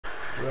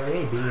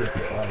With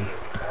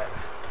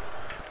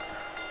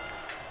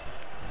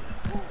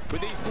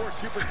these four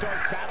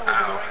superstars battling in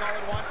the ring all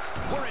at once,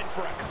 we're in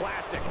for a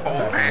classic.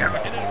 Oh, man.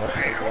 And in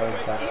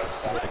fact, each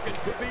second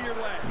could be your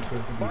last.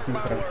 Mark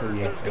my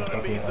words, there's going to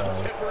be some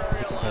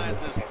temporary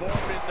alliances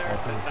formed in there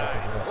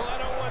tonight. Well, I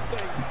know one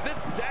thing.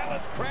 This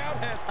Dallas crowd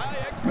has high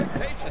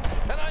expectations,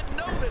 and I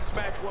know this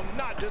match will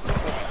not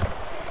disappoint.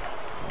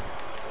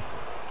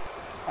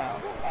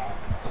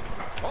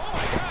 Oh,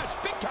 my gosh,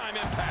 big-time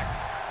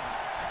impact.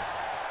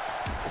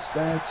 Fix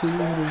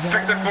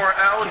it for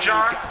L,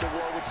 John.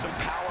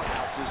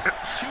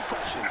 Two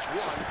questions.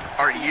 One,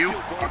 are you?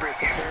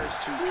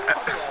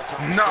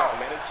 No,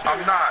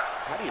 I'm not.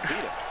 How do you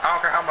beat him? I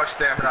don't care how much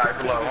stamina I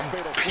blow.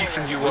 I'm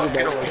piecing you up.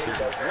 Get over here.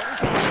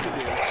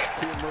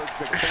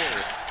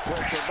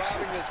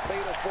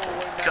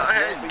 Go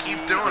ahead,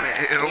 keep doing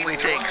it. It only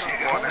takes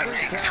one out of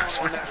each.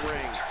 Well,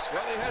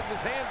 he has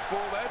his hands full,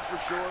 that's for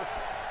sure.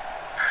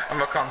 I'm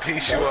gonna come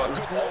piece you up,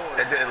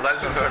 and then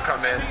Legend's gonna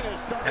come in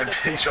and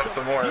piece you up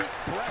some more.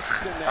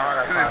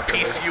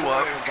 Piece you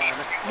up.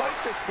 Might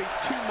just be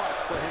too much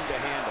for him to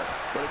handle,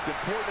 but it's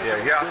important. Yeah,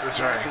 get out this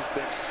ring.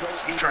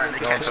 You're trying to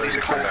catch these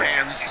cold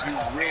hands.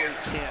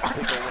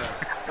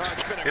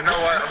 You know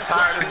what? I'm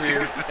tired of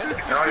you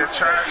and all your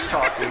trash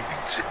talking.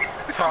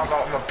 Talking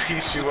about I'm gonna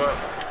piece you up.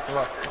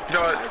 You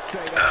know what?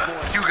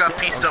 You got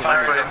pieced up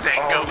by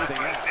Fandango.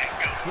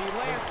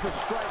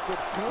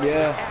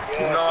 Yeah.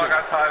 No, I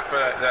got time for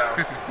that now.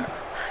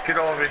 Get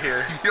over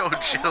here. Yo,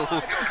 chill.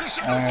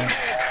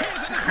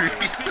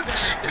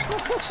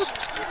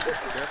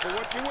 Careful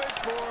what you wish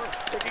for.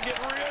 It can get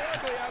real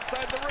ugly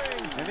outside the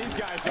ring. And these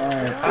guys are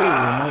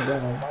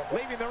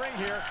leaving the ring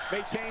here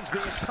may change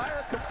the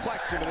entire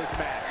complexion of this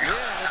match.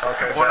 Yeah,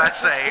 okay. What I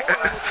say?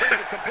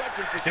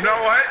 You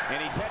know what?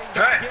 And he's heading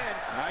back in.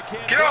 I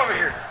can't get over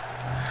here.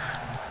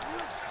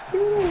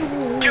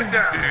 Get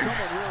down.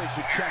 Someone really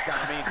should check on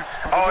me.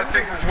 All it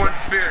takes is one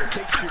spear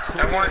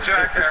and one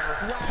jackhammer.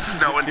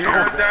 No, it you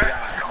heard that?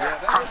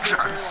 I'm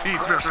John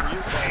Cena.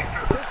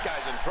 This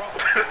guy's in trouble.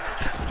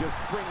 Just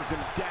brings him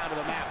down to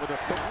the mat with a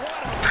what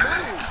a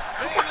move.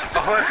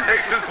 All it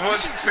takes is one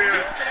spear.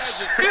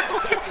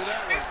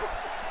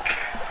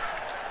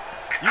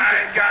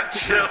 I ain't got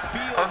chill.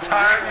 I'm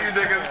tired of you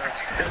niggas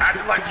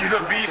acting like you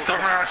the beast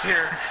around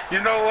here. You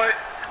know what?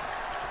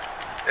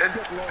 And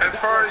as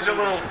far as your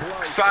little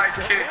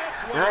sidekick,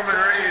 Roman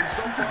Reigns,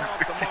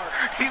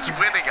 he's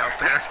winning out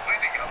there.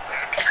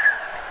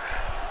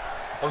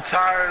 I'm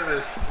tired of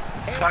this.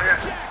 So I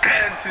got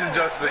attitude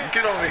adjustment.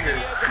 Get over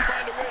here.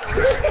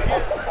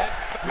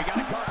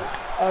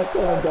 I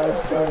saw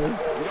that coming.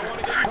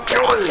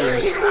 John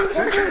Cena.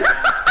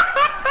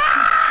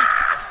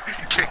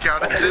 Kick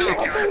out at two.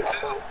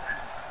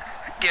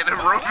 Get him,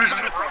 Roman.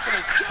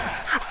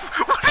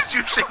 What did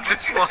you think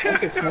this was?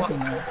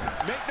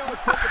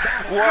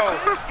 Whoa,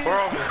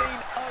 Roman.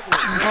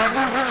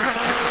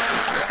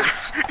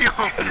 Yo,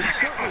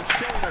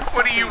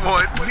 what do you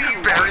want?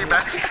 Barry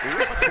Max?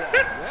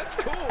 That's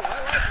cool. I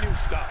like new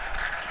stuff.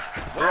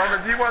 Roman,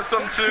 do you want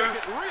some too?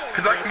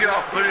 Because I can get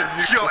all three of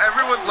you. Yo,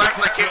 everyone left.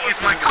 I can't use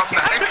my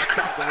comeback.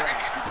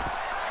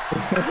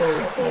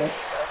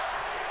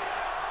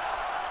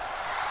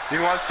 You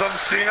want some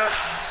Cena?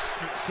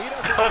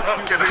 Hold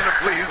up, Cena,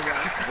 please.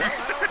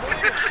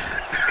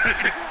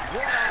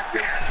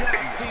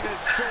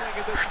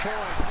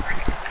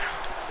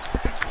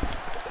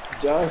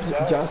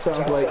 Josh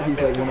sounds like he's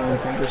like one of the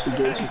thinkers who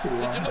goes into the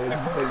wrong way.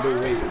 Like their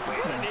weight is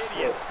like,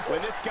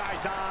 when this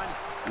guy's on,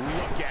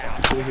 look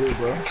out. here,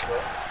 bro.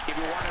 If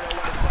you want to know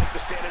what it's like to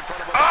stand in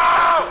front of a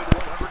man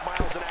doing 100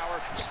 miles an hour,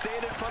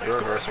 stand in front of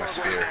Reverse my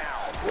spear.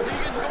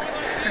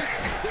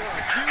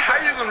 How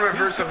How you gonna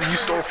reverse something you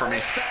stole from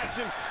me?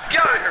 Get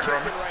out of here,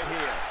 Roman.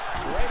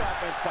 Great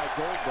offense by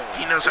Goldberg.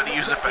 He knows how to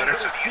use it better.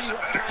 See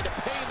what kind of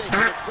pain they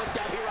can inflict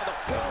out here on the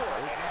floor.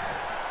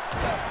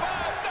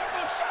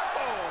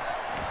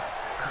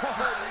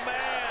 Oh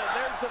man,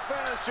 there's the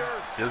finisher.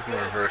 Just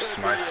gonna reverse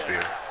my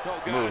spear.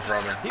 Move,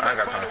 Roman. I ain't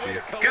got time for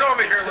you. Get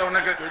over here, little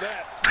nigga.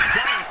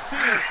 John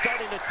Cena's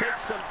starting to take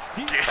some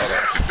deep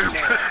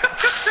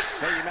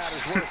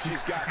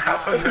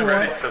I wasn't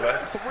ready for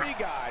that. Three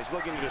guys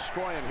looking to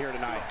destroy him here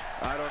tonight.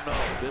 I don't know.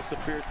 This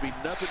appears to be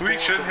nothing Sweet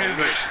more shit than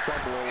music.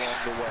 trouble along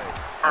the way.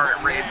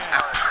 Alright, Reigns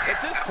out. At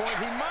this point,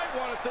 he might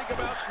want to think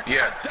about.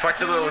 Yeah, fight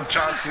the little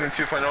John Cena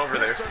 2.0 over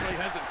there. Certainly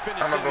hasn't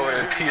finished. I'm gonna go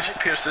ahead and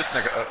pierce this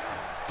nigga up.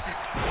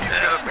 He's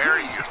gonna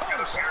bury you.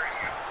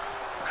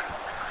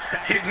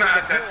 He's not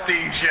at that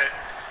stage yet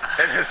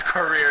in his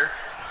career.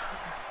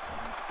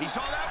 He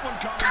saw that one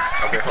coming.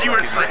 Okay, hold You on.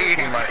 were saying.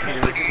 He's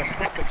in the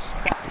perfect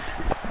spot.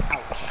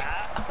 Ouch.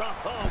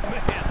 Oh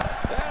man,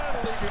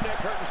 that'll leave your neck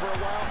hurting for a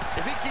while.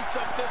 If he keeps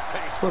up this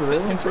pace, Put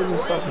it in for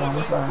just stuff on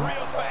the side.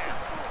 real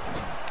fast.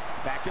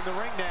 Back in the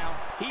ring now.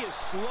 He is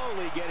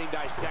slowly getting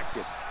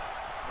dissected.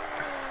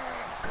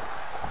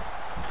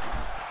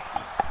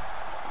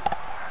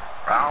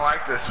 I don't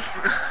like this.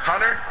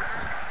 Hunter?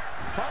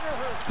 Hunter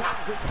has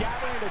times with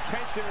gathering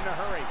attention in a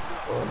hurry.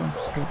 Thrown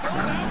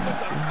out with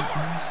the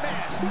guard.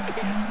 Man, he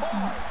hit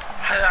hard.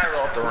 Why did I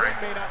roll up the ring?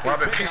 When I've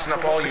been piecing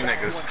up all you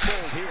niggas.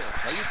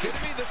 Are you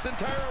kidding me? This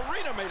entire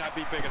arena may not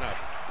be big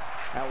enough.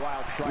 That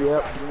wild strike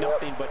got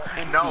nothing but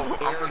empty No, air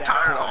I'm that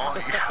tired of time. all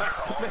you.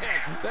 Man,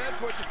 that's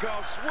what you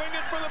call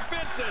swinging for the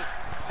fences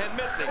and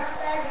missing.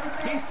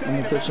 He's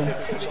sending a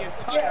message to the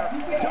entire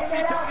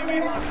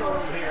WWE locker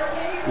room here.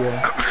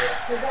 Yeah.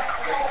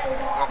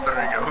 Oh, there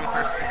we go.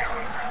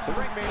 The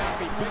ring may not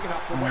be big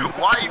enough for what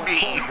Why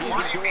me?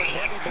 Why me?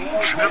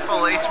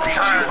 Triple H beat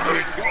you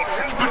up.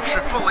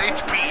 Triple H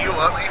beat you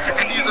up,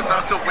 and he's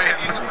about to win.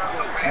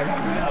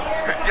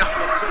 Yo.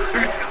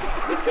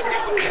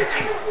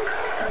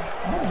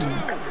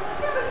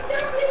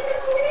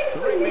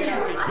 the ring may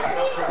not be big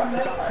enough for what's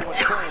about to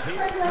unfold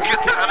here.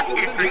 Get out of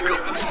here.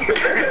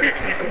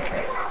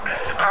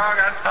 Oh, I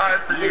got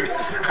tired for you.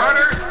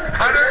 Hunter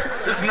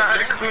does not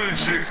include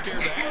you.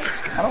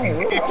 I don't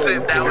know. He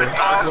said now it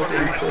does.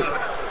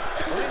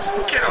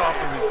 Get off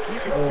of me.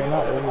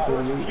 Not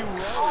everything.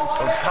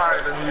 I'm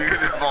tired of you.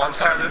 It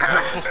involves I'm him tired now.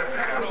 of this. I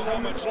don't know how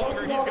much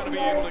longer he's going to be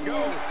able to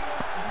go.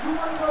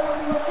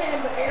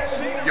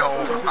 Yo, I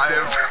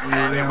have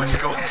had it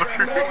with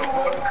Goldberg.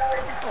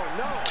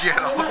 Get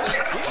off.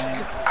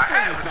 I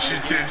have with you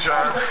too,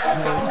 John.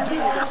 I'm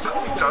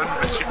done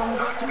with you.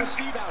 John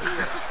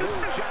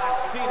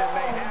Cena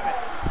may have it.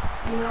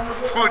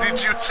 Who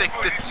did you think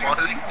this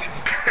was?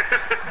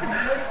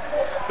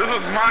 This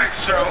was my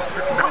show.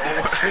 No,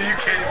 you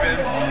came in.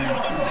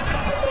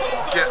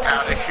 Get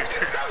out of here.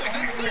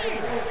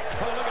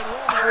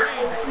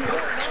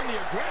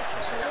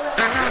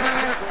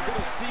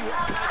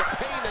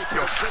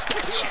 Yo,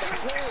 fucking shit.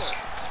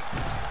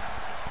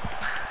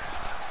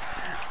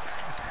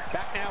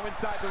 Back now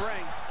inside the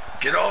ring.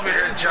 Get over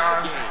here,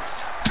 John. A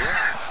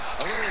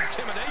little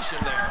intimidation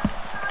there.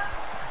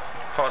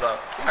 Hold up.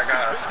 I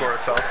gotta score a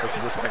Saltiest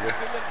with this nigga.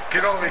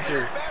 Get over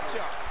here.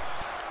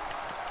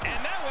 And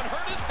that one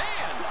hurt his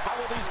hand. How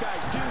will these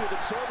guys do with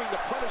absorbing the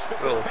punishment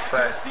they're Little about to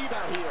fat. receive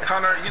out here?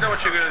 Connor, you know what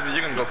you're gonna do.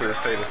 You're gonna go through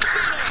this table.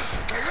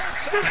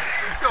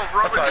 Yo,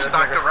 Roman just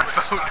knocked the ref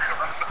out.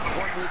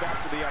 One move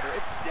after the other.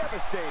 It's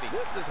devastating.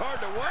 This is hard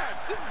to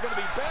watch. This is going to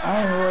be I bad.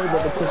 ain't worried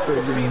about the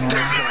Pittsburgh getting home.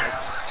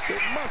 There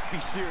must be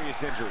serious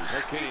injuries.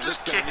 Okay, He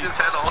just kicked his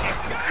head off.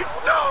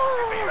 No!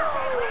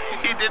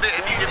 He did it,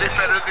 and he did it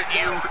better than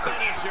you.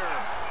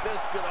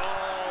 This could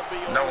all be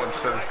No over. one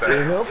says that.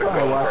 Yeah, he'll to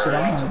probably watch it. Goldberg.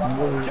 I'm not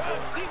worried.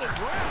 John Cena's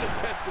rarely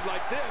tested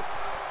like this.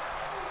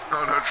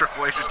 Oh no,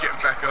 Triple H is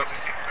getting back up.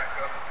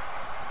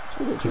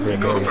 Goldberg,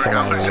 Goldberg,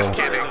 I was just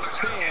kidding.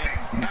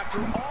 And after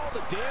all the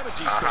damage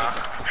he's taken,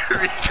 Here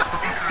he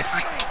comes.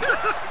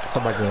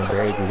 Somebody getting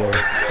buried today.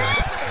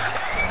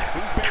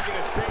 He's making a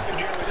statement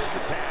here with this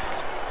attack.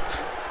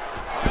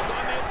 he's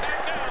on the attack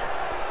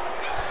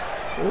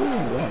now. Ooh,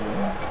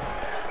 yeah.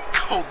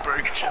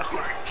 Goldberg choke.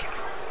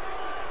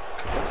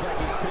 Looks like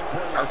he's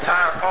pinpointing. I'm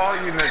tired of all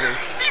you niggas.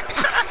 He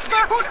passed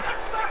out.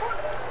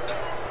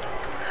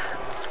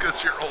 It's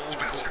because you're old,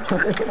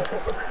 Goldberg.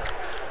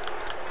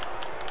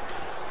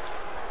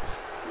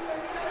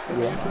 It'll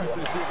be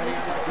interesting to see if any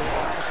unlikely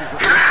alliances will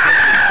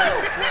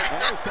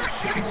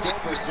be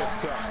Goldberg just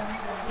took.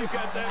 You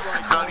got that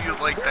right. How do you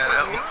like that,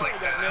 L?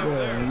 That nail Yeah,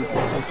 there. you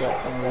can't make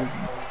that for no reason.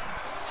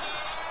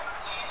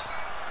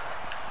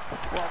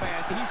 Well,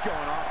 man, he's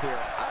going off here.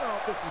 I don't know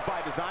if this is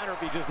by design or if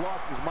he just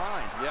lost his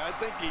mind. Yeah, I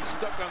think he's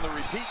stuck on the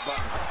repeat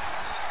button.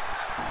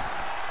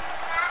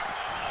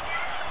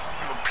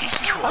 I'm a piece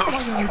of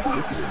clothes.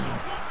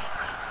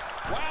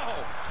 Wow,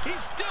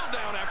 he's still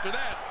down after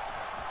that.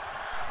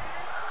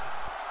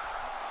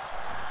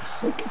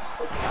 I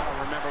don't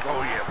remember.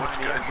 Oh yeah, what's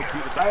good? I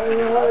ain't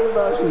even worried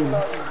about you.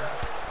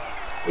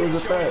 It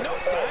was a Showing fact. no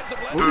signs of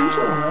letting What are you go.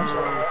 showing? I'm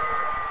sorry.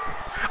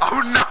 Oh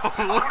no,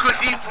 look what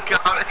he's got.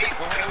 Well,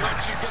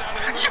 once you get out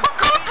of the Yo, ring,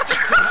 Goldberg.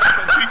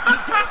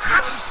 he's got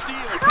so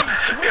steel.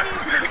 He's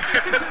swinging for the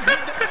fences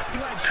with that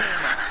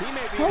sledgehammer. He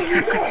may be in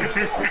the best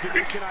physical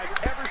condition I've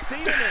ever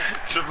seen him in.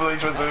 Triple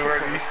H wasn't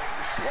ready.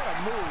 What a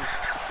move.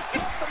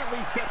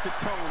 Definitely sets a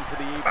tone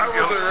for the evening. I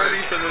wasn't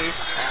ready for this.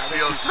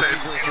 Yo said,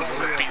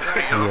 beats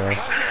me up.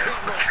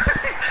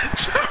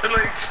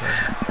 Triple H.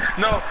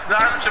 No,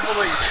 not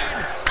Triple H.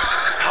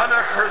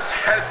 Hunter Hearst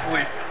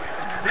Helmsley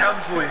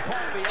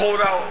pulled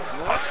out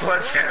a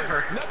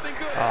sledgehammer. Nothing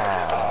good.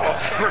 Oh,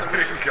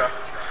 freaking God.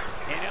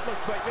 And it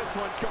looks like this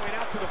one's going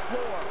out to the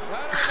floor.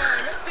 I don't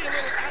know. Let's see a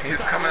little He's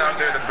outside coming out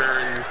there to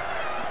bury you.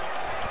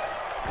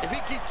 If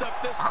he keeps up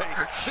this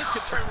pace, this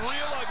could turn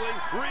real ugly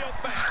real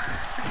fast.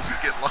 You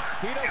get lost.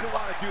 He doesn't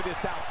want to do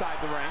this outside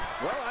the ring.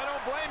 Well, I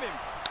don't blame him.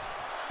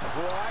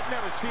 Well, I've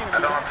never seen him.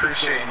 I do don't that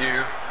appreciate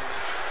you.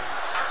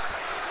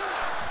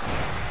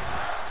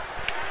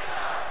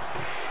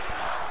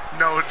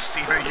 No,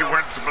 Cena, you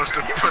weren't supposed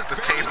to put the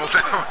table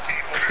down. I'm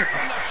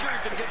not sure he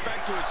can get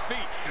back to his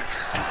feet.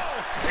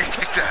 You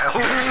take the L.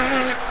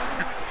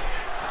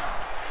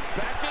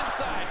 Back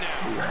inside now.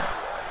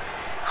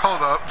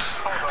 Hold up.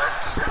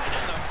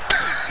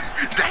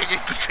 Dang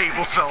it, the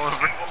table fell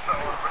over.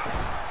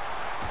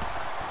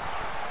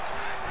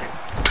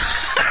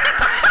 Boy,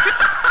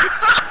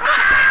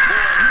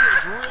 he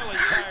is really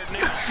tired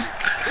now.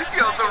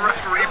 Yo, the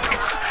referee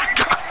piece.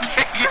 God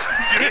dang it.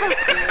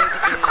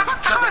 I'm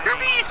tired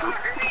of you.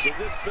 Does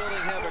this building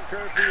have a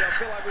curfew? I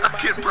feel like we might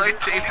Get be my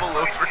table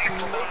over.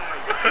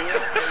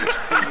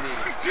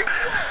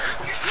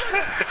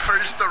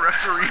 First, the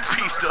referee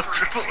pieced up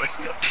Triple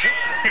H.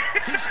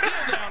 He's still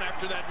down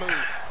after that move.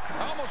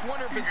 I almost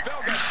wonder if his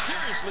bell got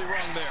seriously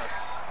wrong there.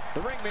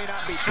 The ring may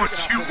not be big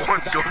What you enough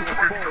want, for what's about to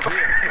Goldberg? unfold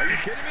here. Are you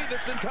kidding me?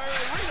 This entire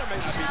arena may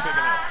not be big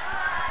enough.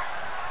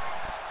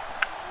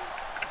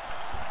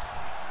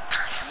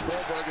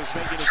 Goldberg is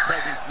making his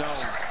presence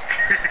known.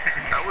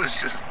 That was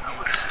just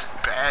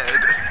bad.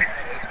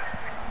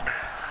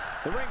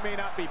 The ring may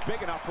not be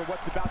big enough for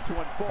what's about to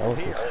unfold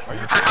here. Are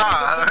you kidding me?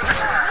 Ah. This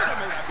entire arena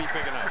may not be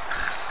big enough.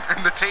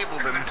 And the table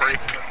didn't break.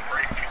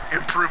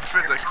 Improved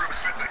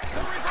physics.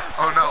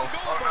 Oh no.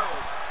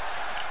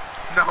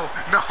 No,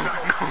 no,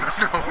 no,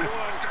 no.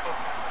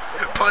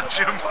 Punch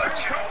him.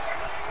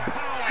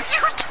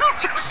 You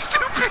dude, you're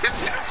stupid.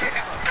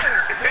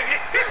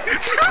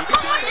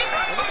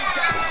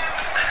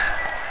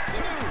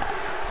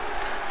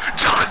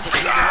 John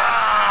Cena.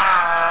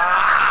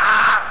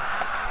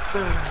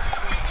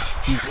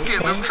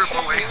 Give him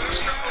Triple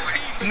H.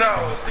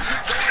 No.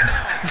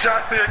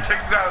 John Cena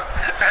kicks out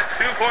at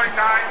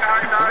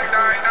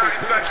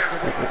 2.99999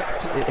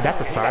 seconds. Is that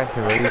the prize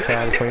for Radio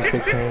Child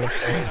 2016?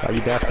 Are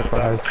you that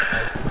surprised?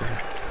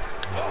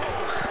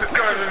 This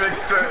doesn't make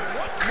sense.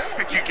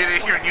 You get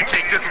in here and you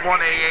take this 1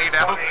 AA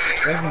now.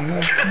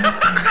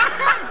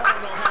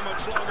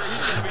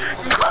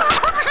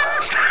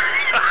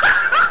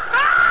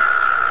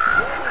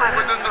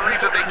 Roman, there's a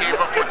reason they gave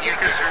up on you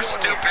because you're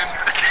stupid.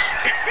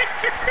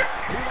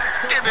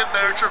 Get in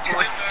there,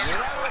 Triple H.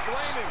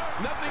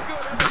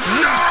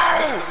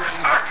 No!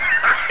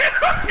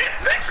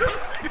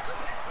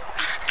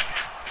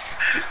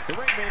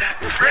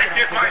 Break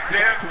it, my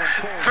damn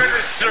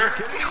finisher.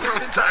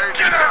 I'm tired.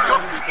 Get out!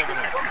 I'm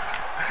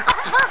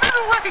running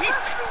away.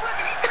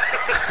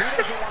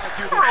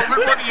 Roman,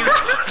 what are you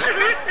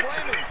doing?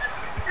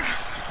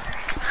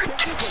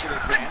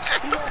 And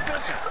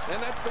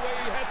that's the way he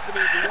has to be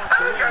if he wants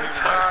to win here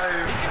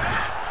tonight.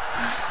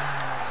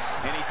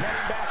 And he's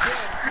heading back in.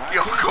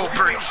 Yo,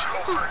 Goldberg.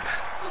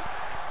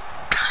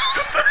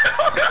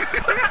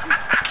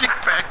 Get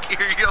back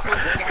here, yo.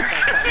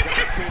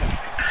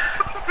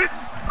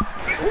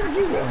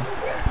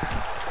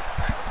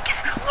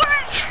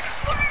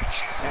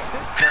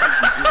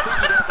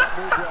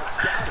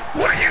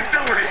 What are you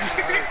doing?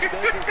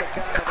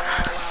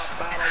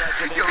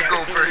 Yo,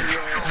 Goldberg,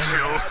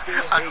 chill.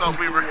 I thought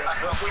we were.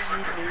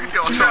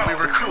 Yo, I thought we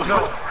were cool.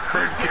 No,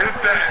 forget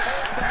that.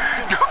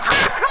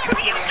 What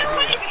are you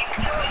doing?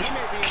 He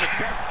may be in the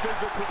best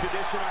physical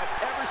condition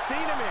I've ever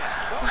seen him in.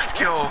 Let's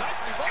go.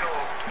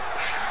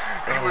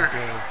 We were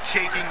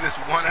taking this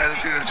one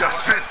attitude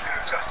adjustment.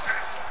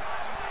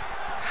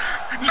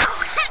 No,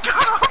 he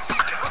got up.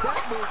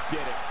 That move did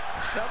it.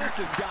 Now this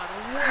has gone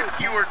way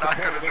You were not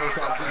gonna know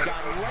something. It's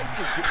gone right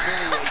to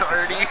humiliation.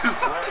 Tired of you.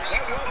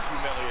 That was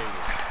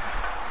humiliating.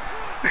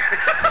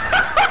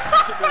 How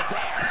awesome was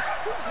that?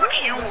 What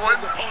do you want?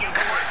 Oh, man.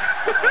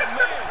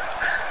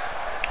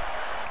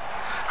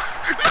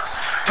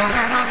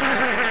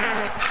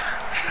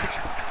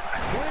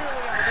 Clearly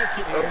on a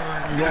mission here.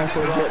 Yeah,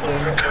 forget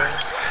them.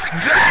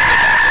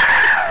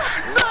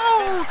 No!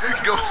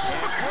 Go.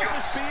 Could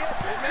this be it?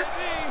 It may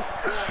be.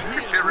 Boy, he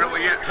is It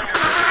really is.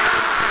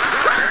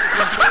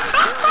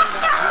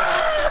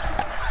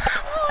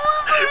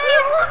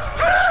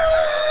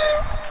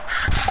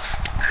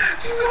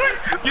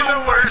 You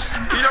know worst.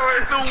 You know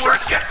what? The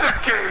worst. Get this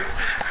game.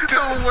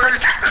 The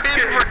worst pin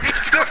break.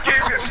 This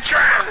game is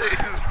trash.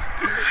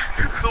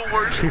 The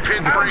worst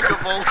pin break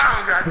of all I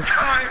time. don't got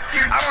time.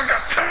 I don't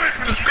got time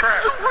for this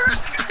crap. The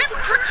worst pin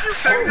break of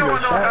Say all no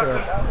one time. knows how to.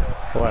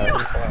 What?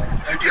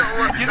 Yo,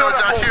 You know no, that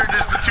Josh, whole- here it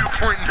is, the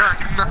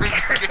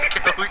 2.99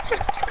 kick out.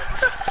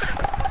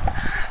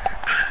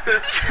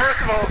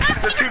 First of all,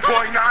 the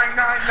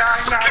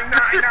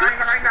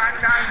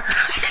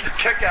 2.999999999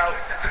 kick out.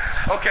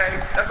 Okay,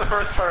 that's the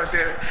first part I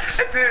did.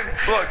 And then,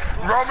 look,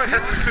 Roman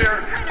hits the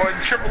spear on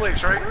Triple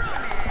H, right?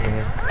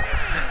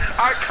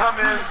 I come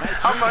in,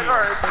 I'm like,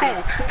 alright,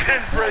 cool, pin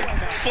break,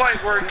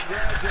 slight work.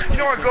 You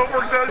know what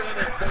Goldberg does?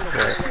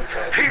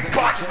 He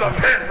botches a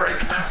pin break.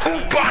 Who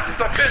botches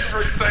a pin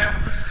break, Sam?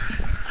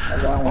 I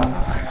got one.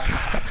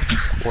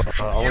 Well,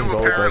 only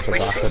Goldberg is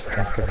off the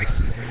second.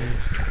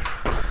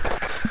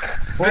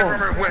 Then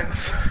Roman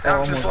wins. And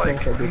I'm just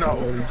like, no.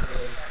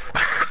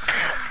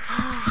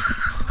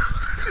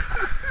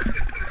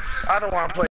 I don't want to play.